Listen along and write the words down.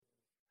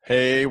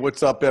Hey,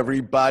 what's up,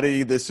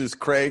 everybody? This is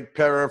Craig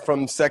Perra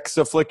from Sex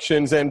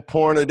Afflictions and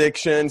Porn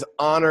Addictions.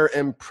 Honor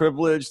and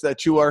privilege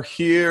that you are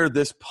here.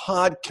 This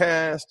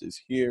podcast is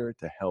here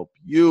to help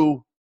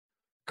you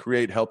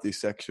create healthy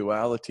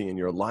sexuality in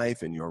your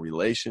life, in your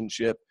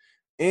relationship,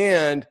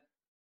 and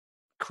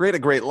create a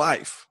great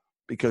life,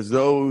 because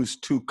those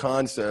two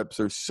concepts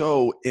are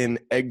so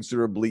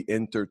inexorably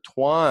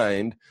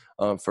intertwined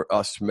for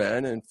us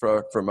men and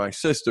for my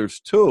sisters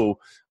too.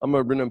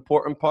 An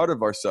important part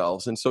of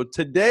ourselves. And so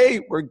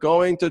today we're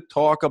going to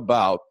talk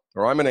about,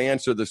 or I'm going to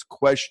answer this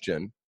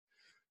question: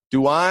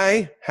 do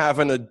I have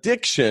an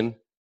addiction,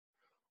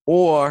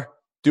 or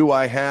do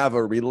I have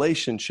a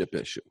relationship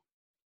issue?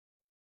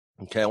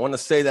 Okay, I want to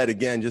say that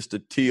again just to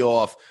tee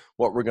off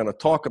what we're going to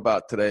talk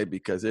about today,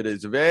 because it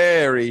is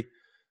very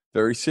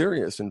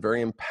serious and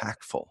very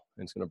impactful.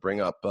 And it's going to bring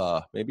up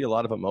maybe a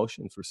lot of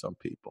emotion for some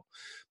people.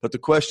 But the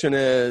question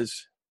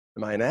is,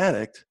 am I an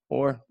addict,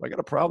 or I got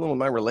a problem with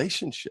my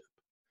relationship?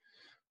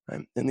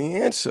 And the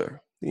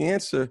answer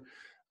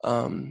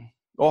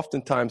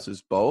oftentimes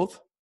is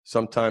both.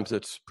 Sometimes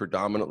it's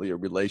predominantly a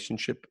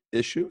relationship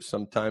issue.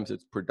 Sometimes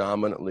it's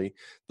predominantly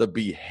the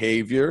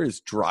behavior is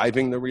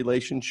driving the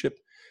relationship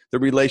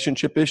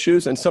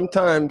issues, and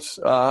sometimes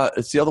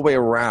it's the other way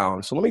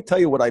around. So let me tell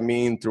you what I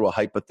mean through a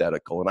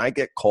hypothetical, and I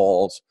get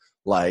calls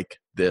like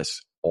this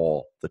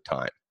all the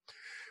time.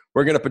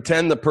 We're going to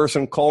pretend the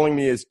person calling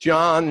me is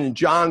John, and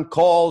John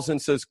calls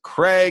and says,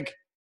 "Craig,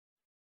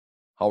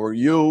 how are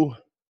you?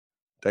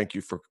 Thank you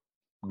for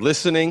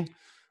listening.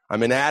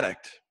 I'm an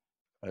addict.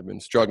 I've been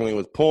struggling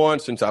with porn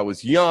since I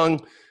was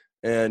young,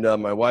 and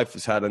my wife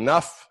has had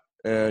enough,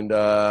 and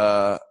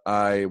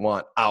I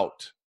want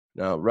out."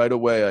 Now, right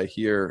away, I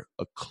hear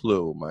a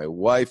clue. My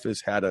wife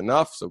has had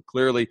enough, so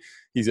clearly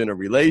he's in a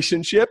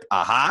relationship.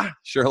 Aha,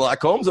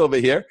 Sherlock Holmes over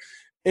here.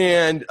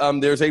 And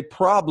there's a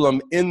problem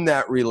in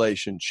that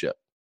relationship,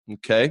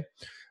 okay?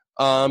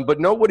 But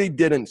know what he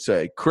didn't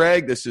say.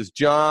 "Craig, this is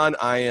John.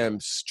 I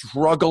am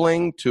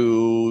struggling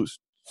to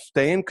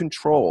stay in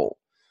control.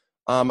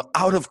 I'm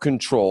out of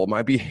control.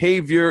 My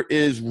behavior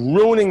is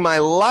ruining my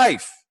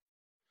life."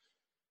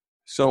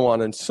 So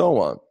on and so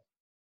on.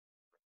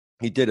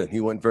 He didn't. He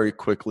went very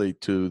quickly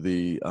to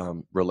the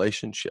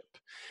relationship.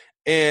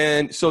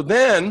 And so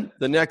then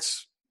the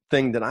next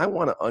thing that I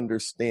want to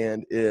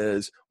understand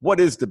is, what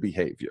is the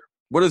behavior?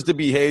 What is the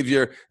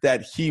behavior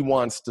that he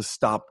wants to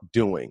stop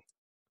doing?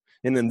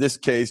 And in this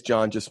case,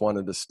 John just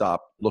wanted to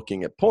stop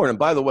looking at porn. And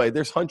by the way,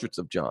 there's hundreds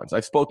of Johns.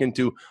 I've spoken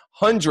to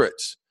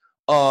hundreds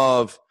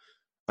of,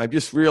 I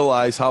just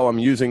realized how I'm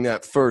using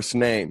that first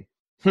name.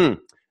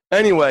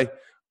 Anyway,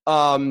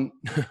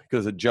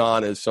 because a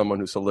John is someone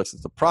who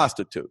solicits a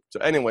prostitute. So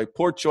anyway,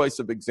 poor choice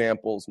of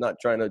examples, not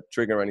trying to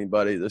trigger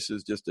anybody. This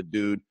is just a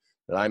dude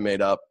that I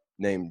made up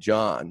named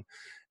John.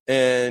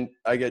 And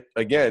I get,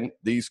 again,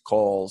 these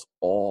calls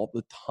all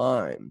the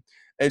time.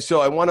 And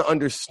so I want to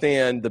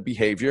understand the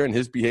behavior, and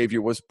his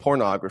behavior was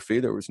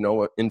pornography. There was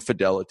no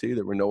infidelity.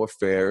 There were no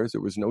affairs.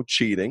 There was no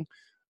cheating.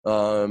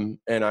 And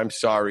I'm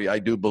sorry, I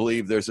do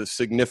believe there's a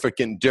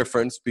significant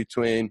difference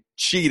between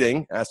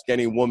cheating. Ask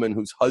any woman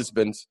whose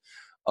husbands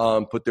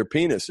put their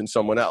penis in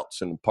someone else,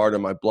 and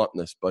pardon my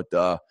bluntness, but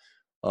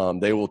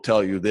they will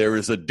tell you there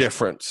is a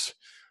difference.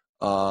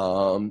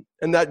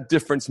 And that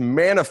difference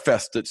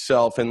manifests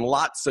itself in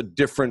lots of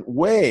different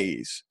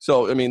ways.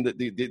 So, I mean,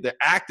 the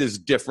act is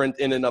different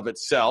in and of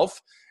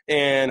itself,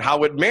 and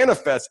how it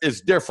manifests is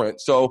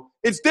different. So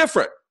it's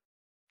different.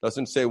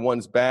 Doesn't say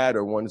one's bad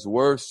or one's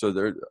worse.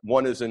 So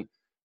one isn't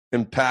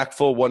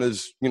impactful, one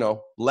is,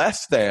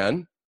 less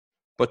than,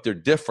 but they're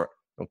different.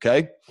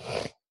 Okay?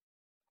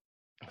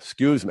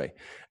 Excuse me.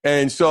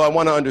 And so I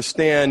want to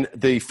understand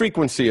the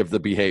frequency of the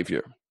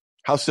behavior.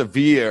 How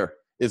severe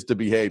is the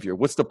behavior?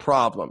 What's the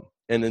problem?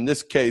 And in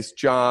this case,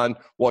 John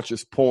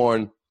watches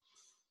porn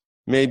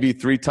maybe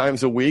 3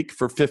 times a week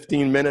for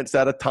 15 minutes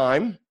at a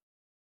time.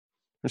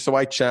 And so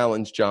I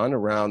challenged John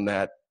around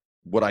that,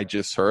 what I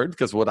just heard,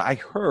 because what I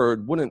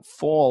heard wouldn't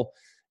fall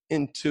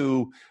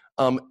into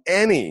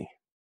any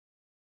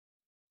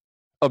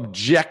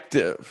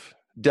objective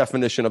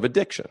definition of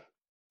addiction,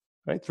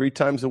 right? 3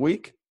 times a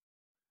week.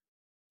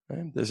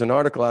 Right? There's an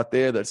article out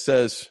there that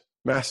says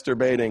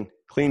masturbating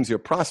cleans your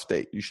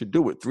prostate. You should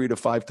do it 3 to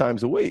 5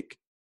 times a week.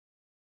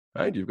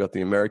 Right? You've got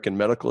the American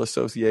Medical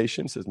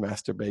Association says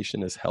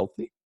masturbation is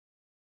healthy.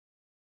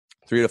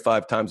 3 to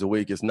 5 times a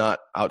week is not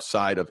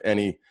outside of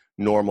any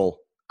normal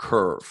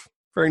curve.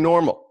 Very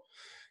normal.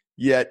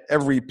 Yet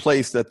every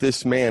place that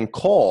this man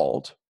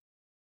called,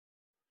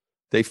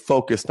 they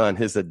focused on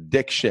his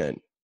addiction.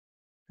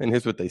 And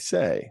here's what they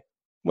say.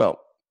 "Well,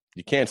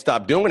 you can't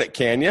stop doing it,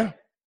 can you?"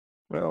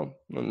 "Well,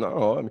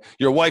 no. I mean,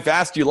 your wife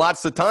asked you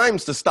lots of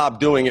times to stop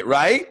doing it,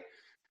 right?"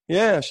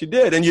 "Yeah, she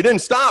did. And you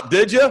didn't stop,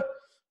 did you?"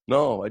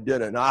 "No, I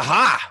didn't."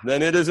 "Aha,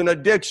 then it is an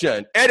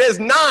addiction." "It is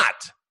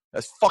not.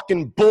 That's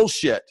fucking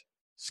bullshit.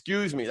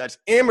 Excuse me, that's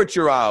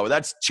amateur hour.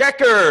 That's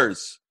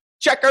checkers.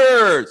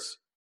 Checkers.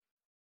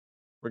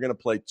 We're going to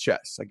play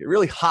chess. I get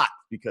really hot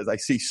because I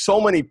see so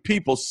many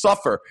people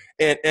suffer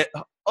and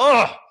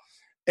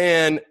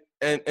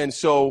and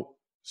so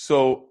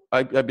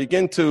I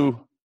begin to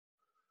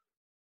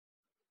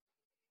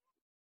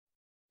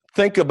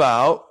think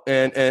about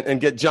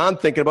and get John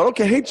thinking about,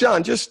 okay, hey,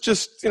 John, just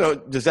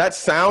does that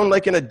sound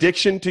like an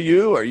addiction to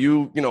you? Are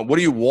you, what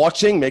are you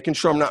watching? Making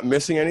sure I'm not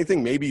missing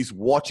anything. Maybe he's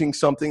watching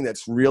something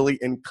that's really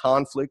in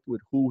conflict with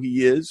who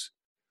he is.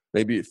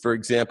 Maybe, for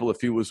example,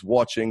 if he was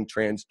watching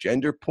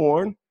transgender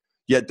porn,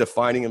 yet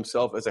defining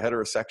himself as a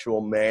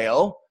heterosexual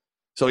male.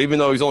 So even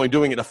though he's only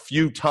doing it a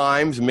few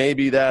times,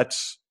 maybe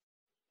that's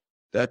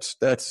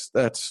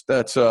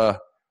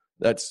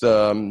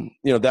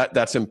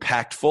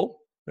impactful.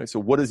 Right? So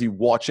what is he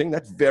watching?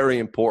 That's very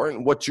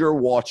important. What you're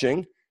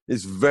watching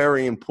is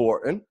very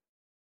important,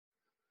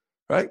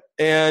 right?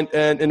 And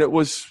it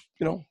was,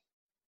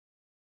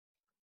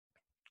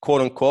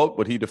 quote unquote,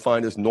 what he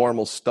defined as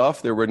normal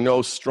stuff. There were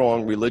no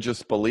strong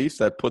religious beliefs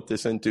that put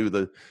this into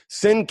the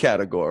sin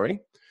category.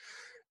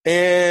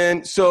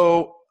 And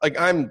so,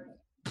 I'm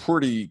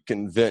pretty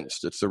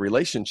convinced it's a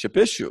relationship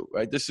issue,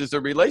 right? This is a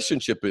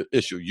relationship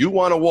issue. You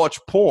want to watch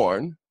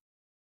porn,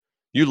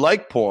 you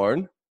like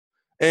porn,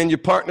 and your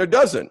partner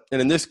doesn't. And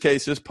in this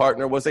case, his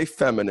partner was a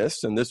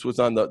feminist, and this was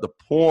on the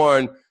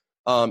porn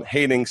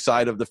hating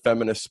side of the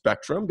feminist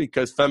spectrum,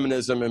 because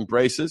feminism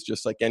embraces,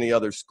 just like any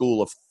other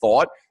school of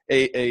thought,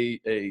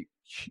 a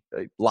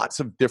lots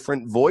of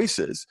different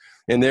voices.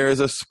 And there is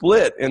a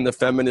split in the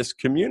feminist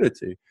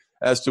community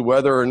as to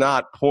whether or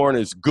not porn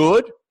is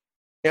good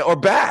or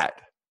bad.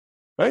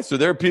 Right? So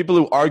there are people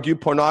who argue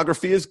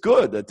pornography is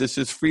good, that this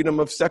is freedom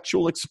of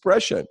sexual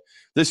expression.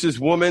 This is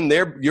woman,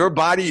 your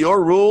body,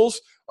 your rules,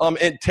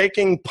 and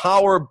taking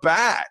power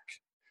back.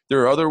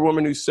 There are other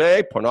women who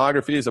say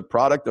pornography is a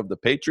product of the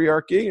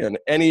patriarchy, and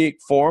any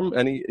form,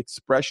 any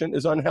expression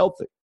is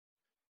unhealthy.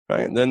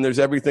 Right? And then there's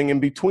everything in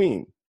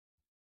between.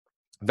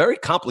 Very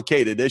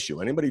complicated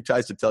issue. Anybody who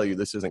tries to tell you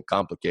this isn't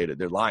complicated,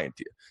 they're lying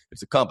to you.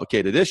 It's a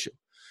complicated issue.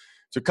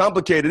 It's a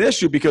complicated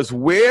issue because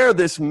where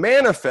this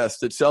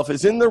manifests itself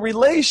is in the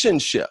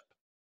relationship.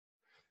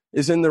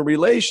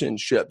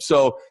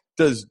 So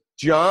does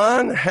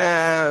John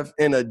have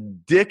an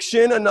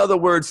addiction? In other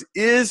words,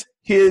 is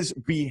his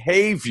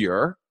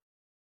behavior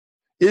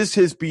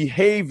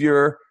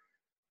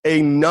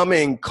a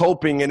numbing,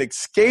 coping, and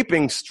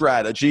escaping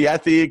strategy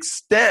at the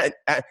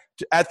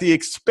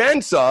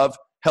expense of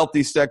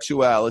healthy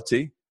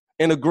sexuality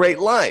and a great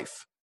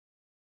life?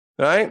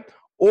 Right?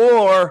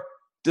 Or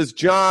does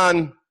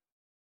John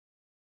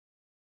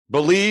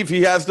believe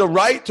he has the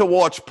right to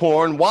watch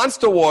porn, wants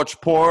to watch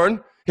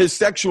porn, his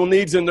sexual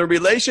needs in the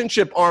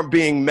relationship aren't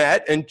being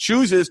met, and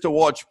chooses to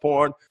watch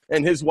porn,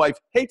 and his wife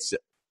hates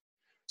it?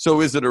 So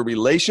is it a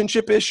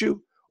relationship issue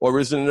or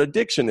is it an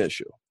addiction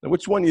issue? And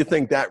which one do you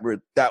think that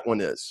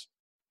one is?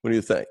 What do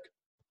you think?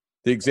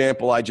 The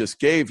example I just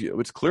gave you,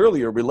 it's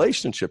clearly a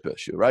relationship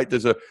issue, right?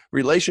 There's a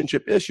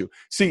relationship issue.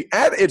 See,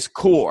 at its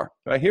core,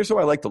 right, here's how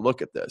I like to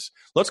look at this.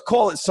 Let's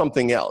call it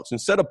something else.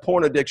 Instead of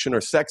porn addiction or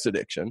sex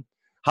addiction,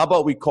 how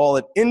about we call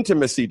it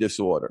intimacy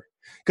disorder?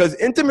 Because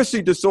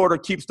intimacy disorder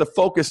keeps the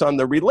focus on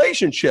the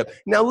relationship.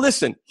 Now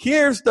listen,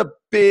 here's the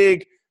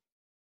big,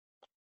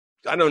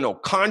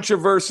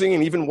 controversy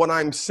and even what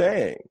I'm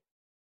saying.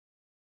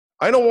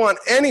 I don't want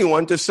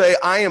anyone to say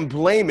I am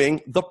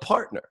blaming the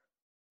partner.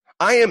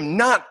 I am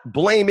not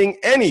blaming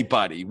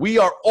anybody. We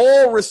are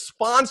all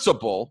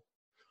responsible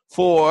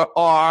for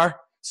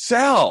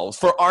ourselves,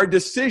 for our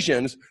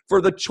decisions, for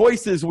the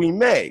choices we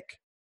make.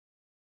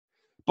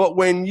 But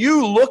when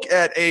you look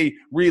at a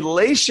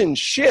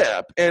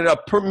relationship and a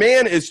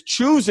man is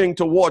choosing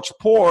to watch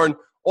porn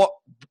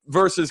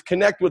versus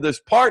connect with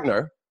his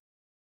partner,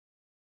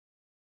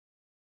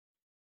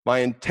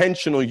 my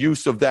intentional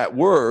use of that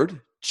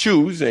word,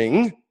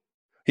 choosing,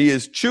 he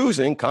is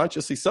choosing,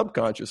 consciously,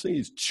 subconsciously,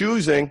 he's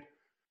choosing.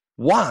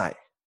 Why?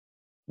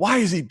 Why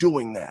is he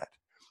doing that?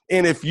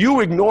 And if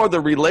you ignore the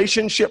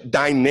relationship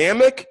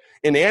dynamic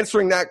in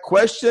answering that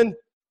question,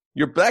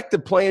 you're back to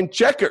playing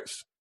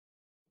checkers.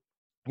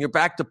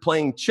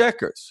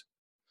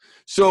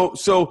 So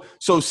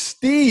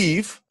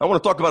Steve, I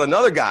want to talk about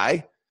another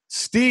guy.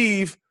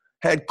 Steve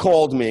had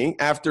called me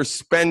after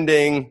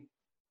spending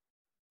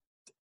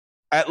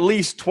at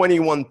least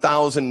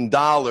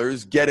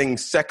 $21,000 getting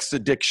sex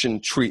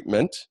addiction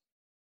treatment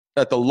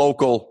at the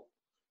local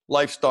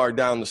Lifestar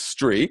down the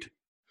street.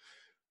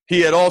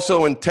 He had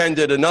also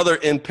attended another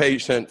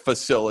inpatient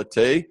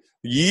facility,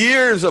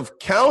 years of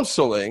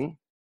counseling,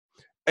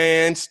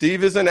 and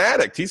Steve is an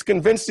addict. He's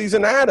convinced he's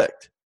an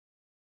addict.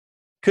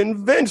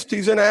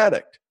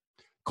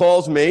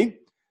 Calls me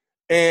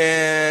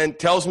and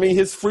tells me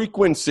his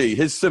frequency,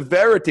 his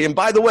severity. And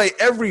by the way,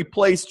 every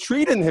place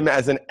treated him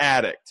as an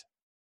addict.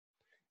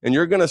 And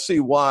you're going to see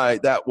why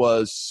that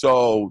was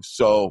so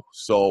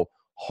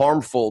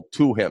harmful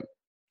to him.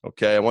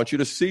 Okay, I want you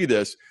to see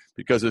this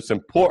because it's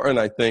important,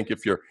 I think,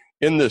 if you're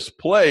in this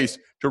place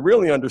to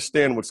really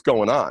understand what's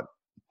going on.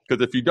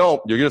 Because if you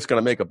don't, you're just going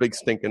to make a big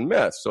stinking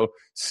mess. So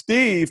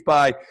Steve,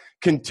 by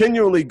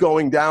continually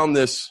going down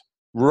this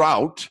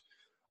route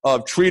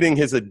of treating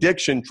his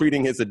addiction,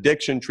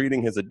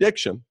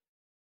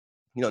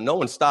 No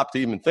one stopped to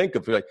even think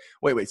of like,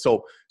 wait.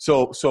 So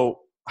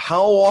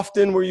how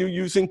often were you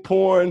using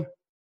porn?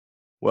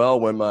 Well,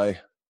 when my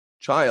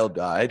child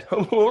died.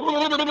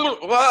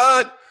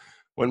 What?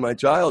 When my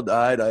child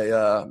died,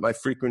 my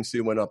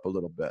frequency went up a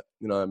little bit.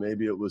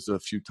 Maybe it was a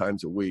few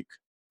times a week.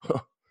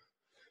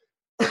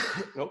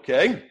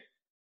 Okay.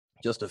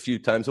 Just a few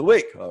times a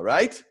week. All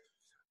right.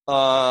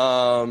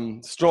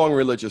 Strong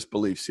religious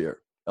beliefs here,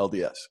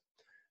 LDS.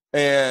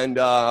 And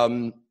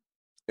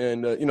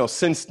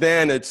since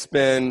then it's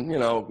been,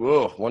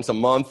 once a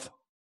month,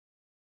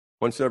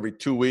 once every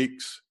 2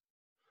 weeks.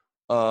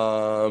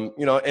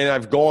 And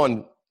I've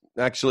gone,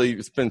 actually,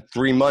 it's been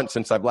 3 months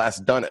since I've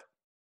last done it.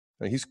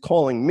 And he's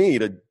calling me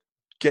to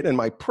get in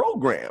my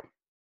program.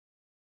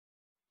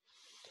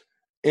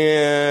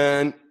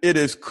 And it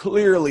is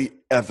clearly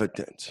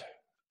evident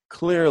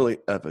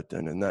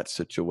in that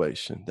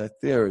situation that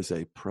there is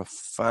a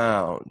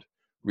profound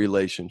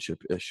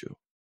relationship issue.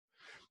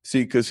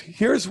 See, because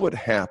here's what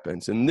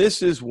happens, and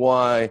this is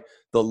why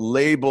the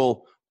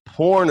label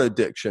porn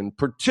addiction,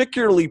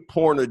 particularly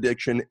porn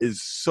addiction,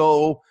 is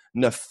so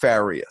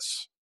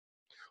nefarious,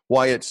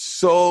 why it's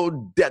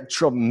so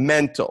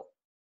detrimental,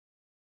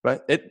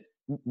 right?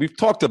 We've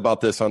talked about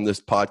this on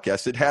this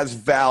podcast. It has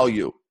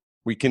value.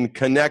 We can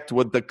connect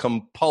with the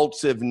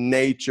compulsive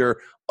nature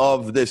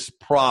of this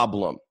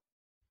problem.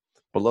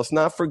 But let's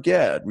not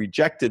forget,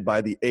 rejected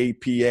by the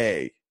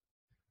APA,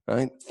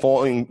 right?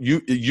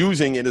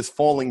 Using it as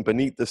falling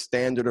beneath the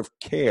standard of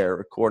care,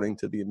 according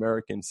to the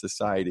American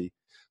Society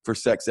for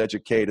Sex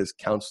Educators,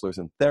 Counselors,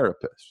 and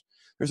Therapists.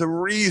 There's a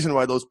reason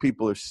why those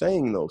people are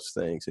saying those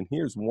things, and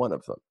here's one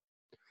of them.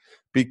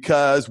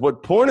 Because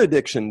what porn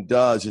addiction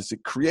does is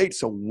it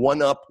creates a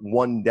one-up,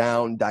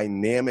 one-down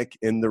dynamic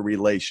in the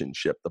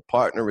relationship. The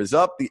partner is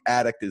up, the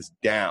addict is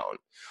down.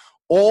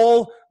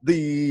 All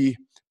the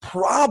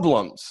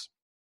problems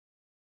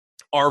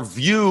are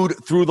viewed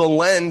through the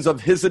lens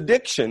of his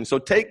addiction. So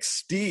take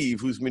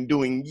Steve, who's been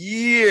doing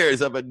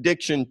years of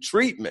addiction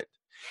treatment,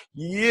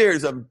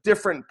 years of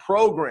different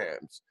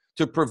programs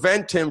to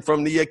prevent him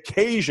from the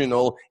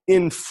occasional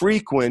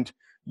infrequent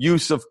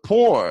use of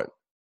porn.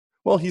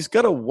 Well, he's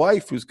got a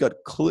wife who's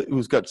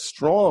got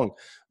strong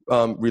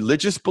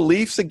religious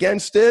beliefs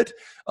against it,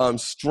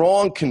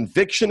 strong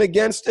conviction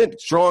against it,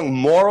 strong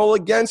moral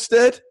against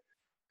it.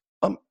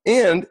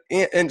 And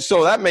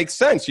so that makes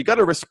sense. You got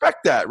to respect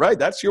that, right?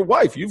 That's your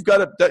wife. You've got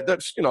to,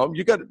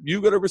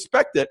 you got to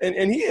respect it.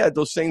 And he had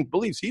those same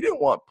beliefs. He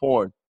didn't want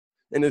porn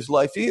in his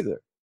life either.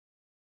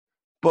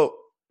 But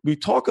we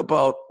talk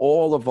about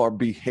all of our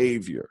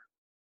behavior,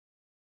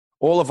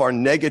 all of our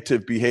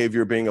negative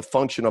behavior being a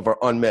function of our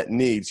unmet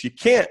needs. You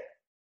can't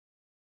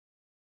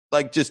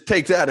just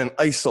take that in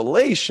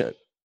isolation.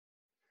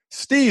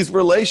 Steve's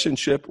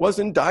relationship was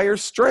in dire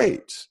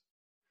straits.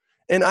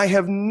 And I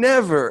have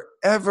never,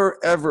 ever,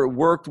 ever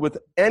worked with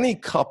any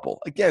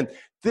couple. Again,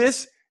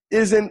 this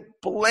isn't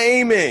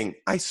blaming.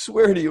 I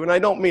swear to you, and I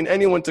don't mean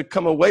anyone to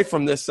come away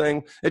from this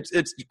saying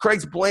it's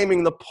Craig's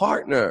blaming the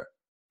partner.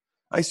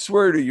 I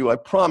swear to you, I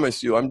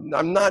promise you,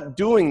 I'm not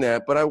doing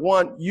that, but I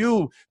want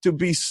you to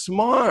be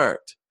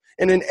smart.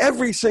 And in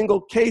every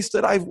single case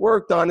that I've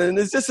worked on, and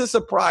is this a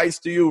surprise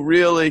to you,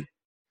 really?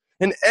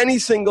 In any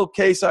single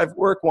case I've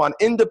worked on,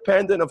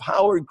 independent of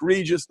how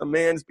egregious the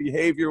man's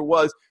behavior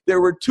was,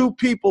 there were two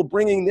people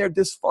bringing their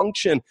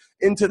dysfunction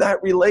into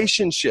that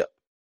relationship.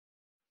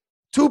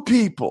 Two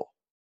people,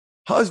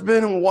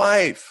 husband and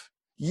wife,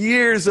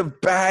 years of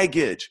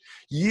baggage,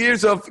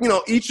 years of,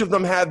 each of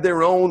them had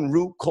their own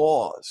root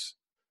cause.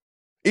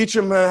 Each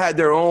of them had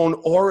their own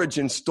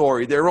origin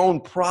story, their own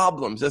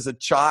problems as a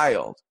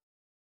child.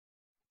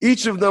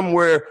 Each of them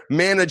were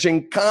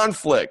managing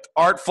conflict,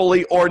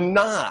 artfully or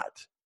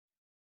not.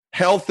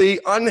 Healthy,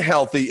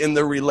 unhealthy in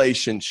the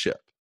relationship.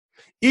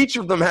 Each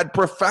of them had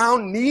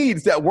profound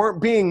needs that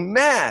weren't being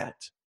met.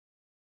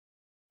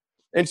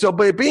 And so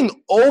by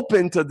being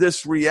open to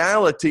this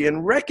reality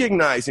and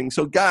recognizing,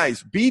 so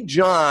guys, be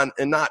John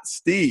and not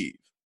Steve.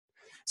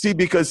 See,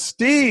 because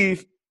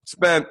Steve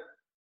spent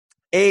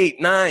 8,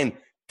 9,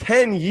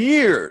 10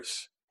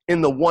 years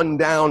in the one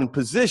down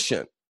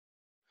position.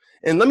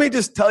 And let me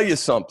just tell you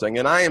something,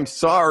 and I am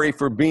sorry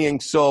for being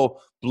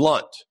so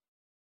blunt.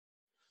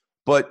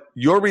 But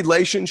your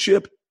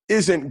relationship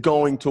isn't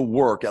going to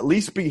work. At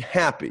least be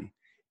happy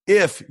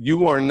if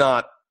you are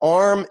not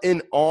arm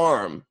in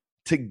arm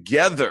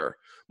together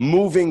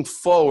moving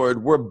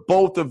forward where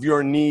both of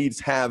your needs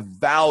have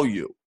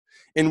value.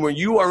 And when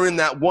you are in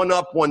that one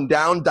up, one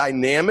down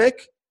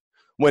dynamic,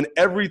 when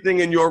everything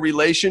in your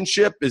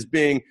relationship is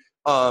being,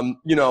 here's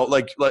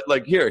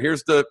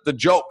the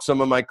joke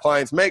some of my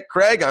clients make.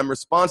 Craig, I'm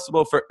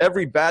responsible for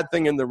every bad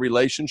thing in the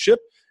relationship,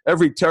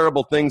 every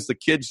terrible things the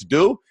kids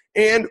do,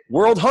 and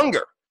world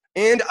hunger,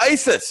 and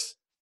ISIS,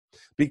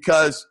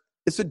 because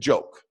it's a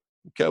joke.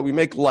 Okay, we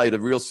make light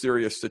of real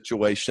serious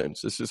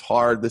situations. This is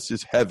hard. This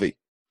is heavy.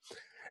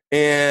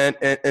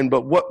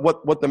 But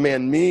what the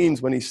man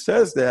means when he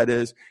says that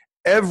is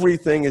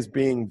everything is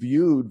being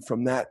viewed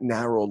from that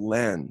narrow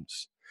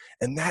lens,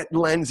 and that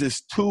lens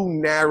is too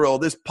narrow.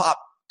 This pop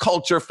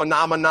culture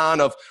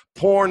phenomenon of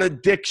porn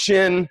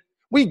addiction.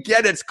 We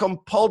get it's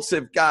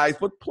compulsive, guys,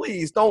 but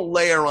please don't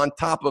layer on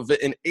top of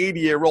it an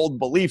 80-year-old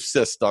belief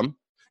system,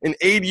 an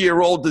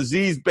 80-year-old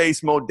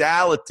disease-based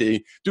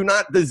modality. Do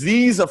not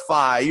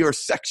diseaseify your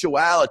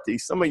sexuality.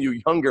 Some of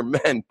you younger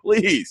men,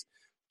 please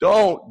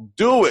don't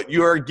do it.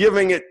 You are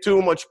giving it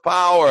too much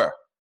power.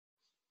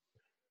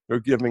 You're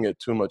giving it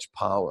too much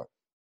power.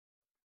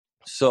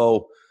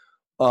 So,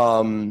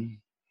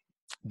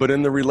 but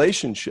in the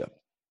relationship,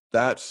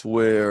 that's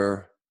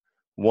where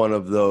one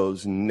of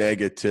those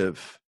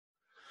negative,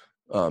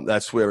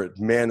 that's where it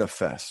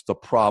manifests. The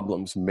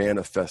problems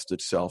manifest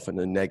itself in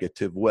a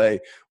negative way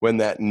when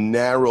that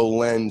narrow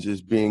lens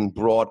is being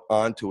brought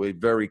onto a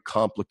very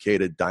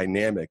complicated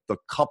dynamic, the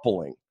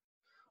coupling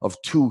of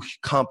two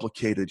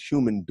complicated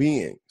human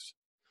beings,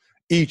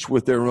 each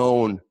with their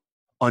own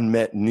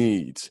unmet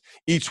needs,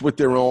 each with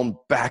their own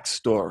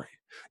backstory,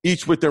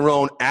 each with their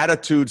own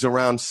attitudes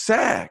around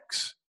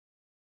sex,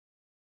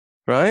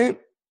 right?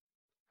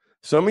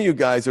 Some of you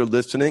guys are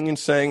listening and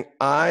saying,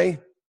 I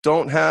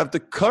don't have the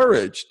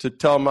courage to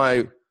tell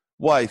my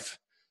wife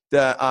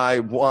that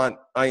I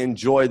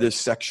enjoy this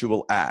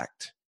sexual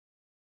act.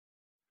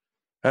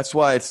 That's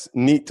why it's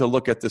neat to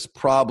look at this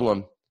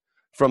problem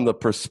from the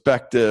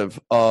perspective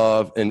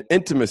of an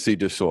intimacy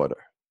disorder,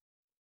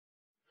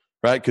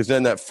 right? Because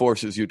then that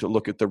forces you to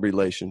look at the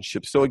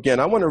relationship. So again,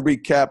 I want to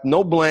recap: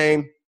 no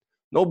blame,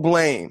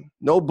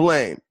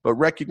 but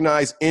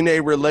recognize in a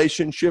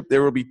relationship,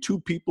 there will be two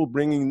people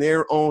bringing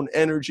their own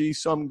energy,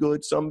 some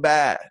good, some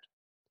bad.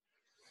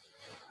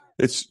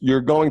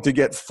 You're going to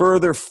get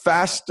further,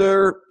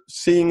 faster,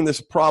 seeing this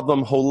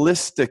problem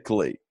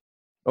holistically,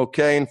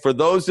 okay? And for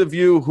those of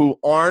you who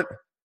aren't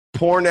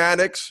porn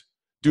addicts,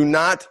 do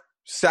not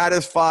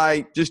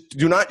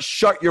do not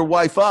shut your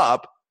wife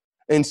up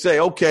and say,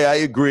 okay, I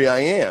agree, I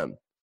am.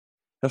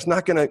 That's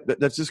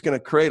just going to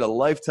create a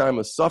lifetime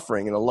of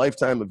suffering and a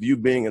lifetime of you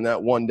being in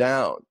that one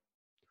down,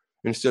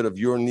 instead of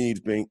your needs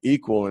being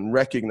equal and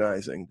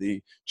recognizing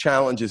the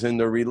challenges in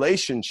the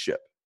relationship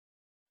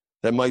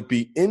that might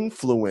be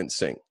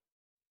influencing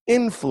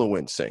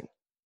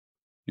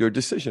your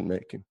decision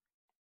making.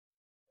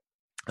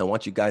 I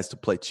want you guys to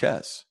play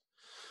chess.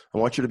 I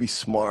want you to be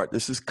smart.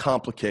 This is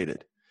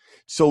complicated.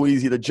 It's so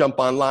easy to jump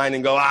online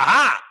and go,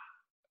 aha,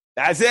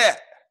 that's it.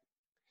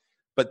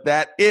 But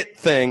that it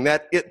thing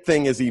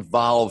is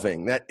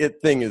evolving. That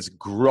it thing is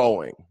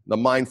growing. The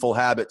mindful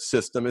habit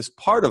system is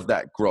part of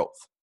that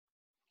growth.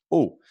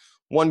 Oh,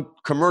 one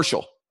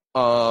commercial.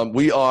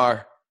 We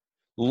are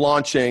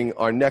launching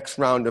our next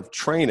round of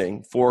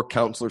training for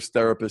counselors,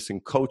 therapists,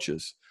 and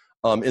coaches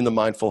in the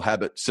mindful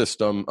habit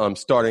system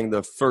starting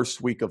the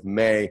first week of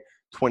May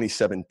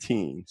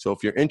 2017. So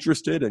if you're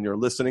interested and you're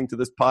listening to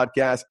this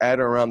podcast at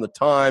or around the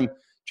time,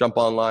 jump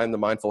online,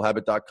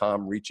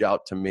 themindfulhabit.com, reach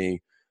out to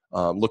me.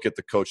 Look at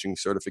the coaching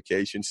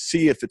certification,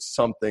 see if it's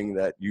something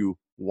that you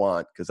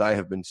want, because I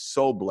have been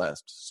so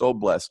blessed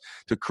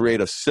to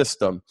create a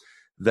system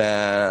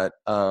that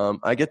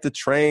I get to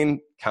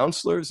train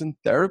counselors and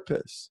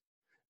therapists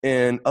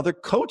and other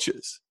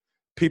coaches,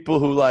 people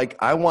who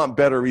I want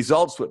better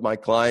results with my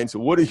clients.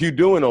 What are you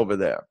doing over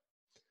there?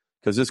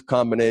 Because this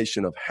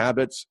combination of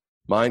habits,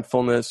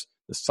 mindfulness,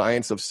 the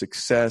science of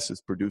success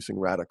is producing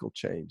radical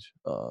change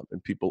in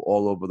people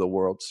all over the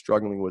world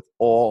struggling with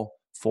all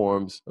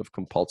forms of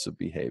compulsive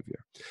behavior.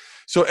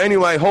 So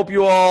anyway, I hope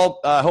you all,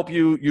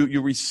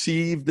 you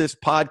receive this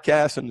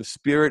podcast in the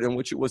spirit in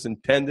which it was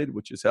intended,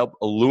 which is help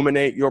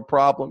illuminate your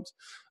problems.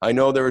 I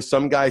know there are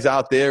some guys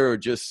out there who are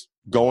just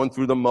going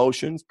through the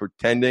motions,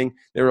 pretending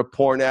they're a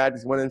porn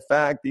addict, when in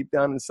fact, deep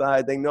down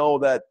inside, they know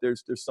that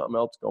there's something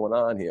else going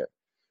on here,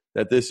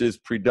 that this is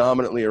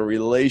predominantly a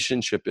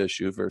relationship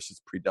issue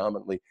versus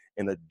predominantly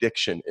an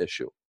addiction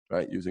issue.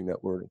 Right, using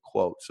that word in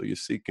quotes, so you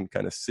can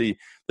kind of see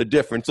the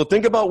difference. So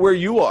think about where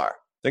you are.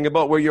 Think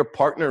about where your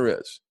partner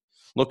is.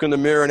 Look in the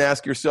mirror and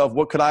ask yourself,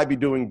 what could I be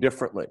doing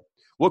differently?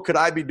 What could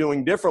I be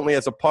doing differently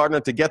as a partner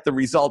to get the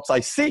results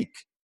I seek?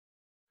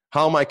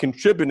 How am I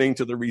contributing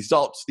to the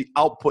results, the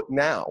output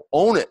now?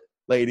 Own it,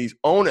 ladies.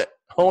 Own it.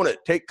 Own it.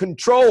 Take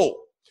control.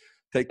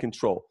 Take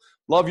control.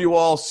 Love you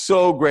all.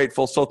 So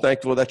grateful. So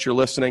thankful that you're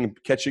listening.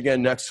 Catch you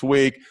again next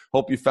week.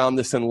 Hope you found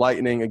this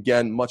enlightening.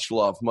 Again, much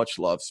love, much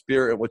love.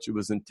 Spirit in which it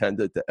was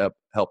intended to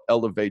help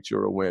elevate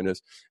your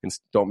awareness, and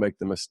don't make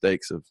the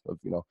mistakes of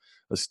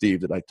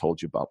Steve that I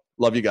told you about.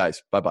 Love you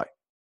guys. Bye-bye.